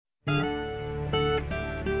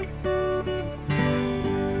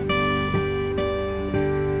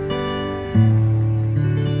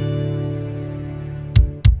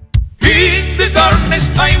darkness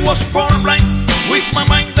I was born blind, with my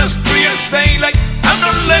mind as clear as daylight. I'm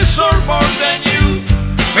not less or more than you,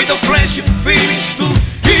 made of flesh and feelings too.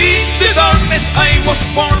 In the darkness I was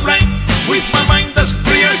born blind, with my mind as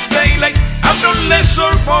clear as daylight. I'm not less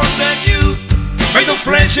or more than you, made of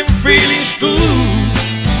flesh and feelings too.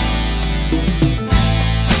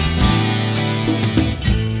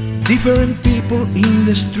 Different people in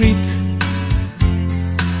the street,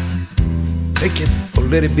 take it or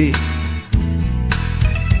let it be.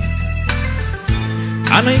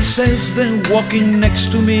 And I sense them walking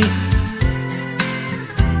next to me,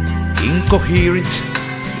 incoherent.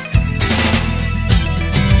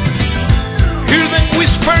 Hear them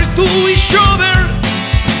whisper to each other,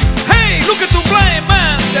 hey, look at the blind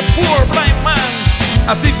man, the poor blind man,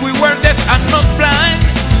 as if we were deaf and not blind.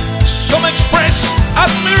 Some express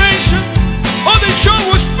admiration, others show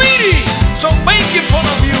us pity, some making fun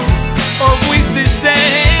of you or with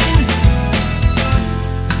disdain.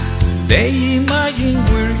 They imagine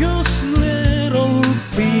we're just little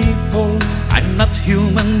people and not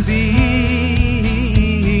human beings.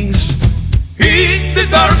 In the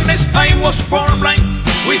darkness I was born blind,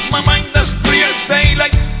 with my mind as clear as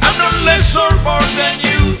daylight. I'm not less or more than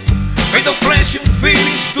you, made of flesh and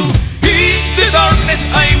feelings too. In the darkness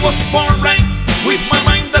I was born blind, with my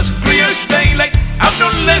mind as clear as daylight. I'm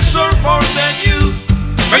not less or more than you,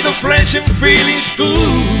 made of flesh and feelings too.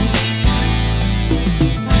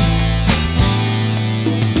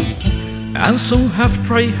 And some have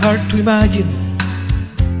tried hard to imagine,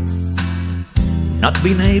 not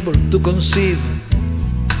being able to conceive.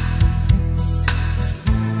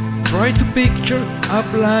 Try to picture a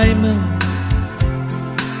blind man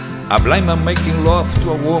making love to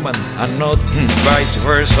a woman and not vice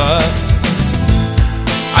versa.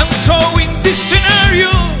 And so in this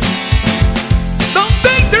scenario, don't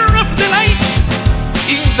they turn off the lights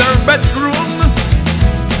in their bedroom?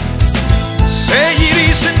 Say it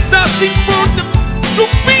isn't as important to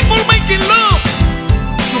people making love,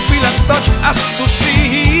 to feel and touch as to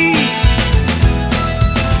see.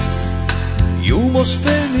 You must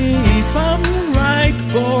tell me if I'm right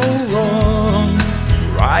or wrong,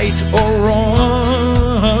 right or wrong.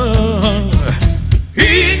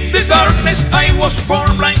 In the darkness I was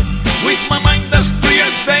born blind, with my mind as clear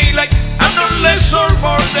as daylight. I'm not less or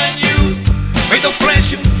more than you, made of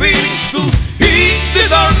flesh and feelings too. In the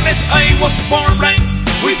darkness I was born blind,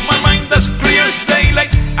 with my mind as clear as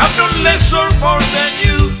daylight. I'm not less or more than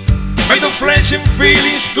you, made of flesh and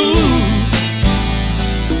feelings too.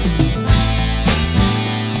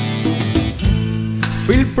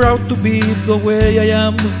 Feel proud to be the way I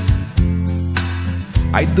am.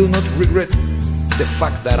 I do not regret the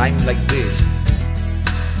fact that I'm like this.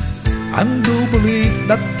 I do believe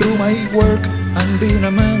that through my work and being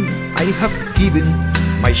a man, I have given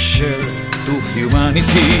my share to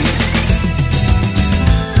humanity.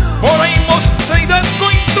 But I must say that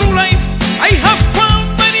going through life, I have found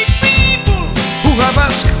many people who have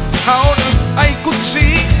asked how on earth I could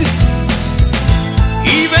sing,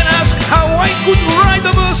 even asked how I could ride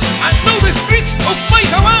a bus and know the streets of my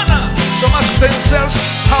Havana. Some ask themselves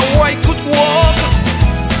how I could walk.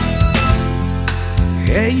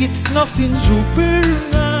 Hey, it's nothing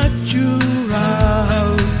supernatural,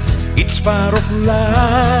 it's part of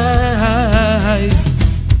life.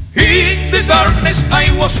 In the darkness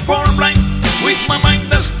I was born blind, with my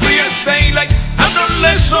mind as clear as daylight. I'm not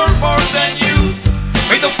less or more than you,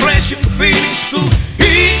 made of flesh and feelings too.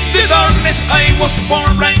 In the darkness I was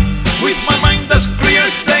born blind, with my mind as clear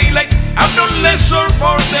as daylight. I'm not less or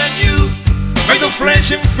more than you, made of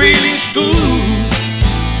flesh and feelings too.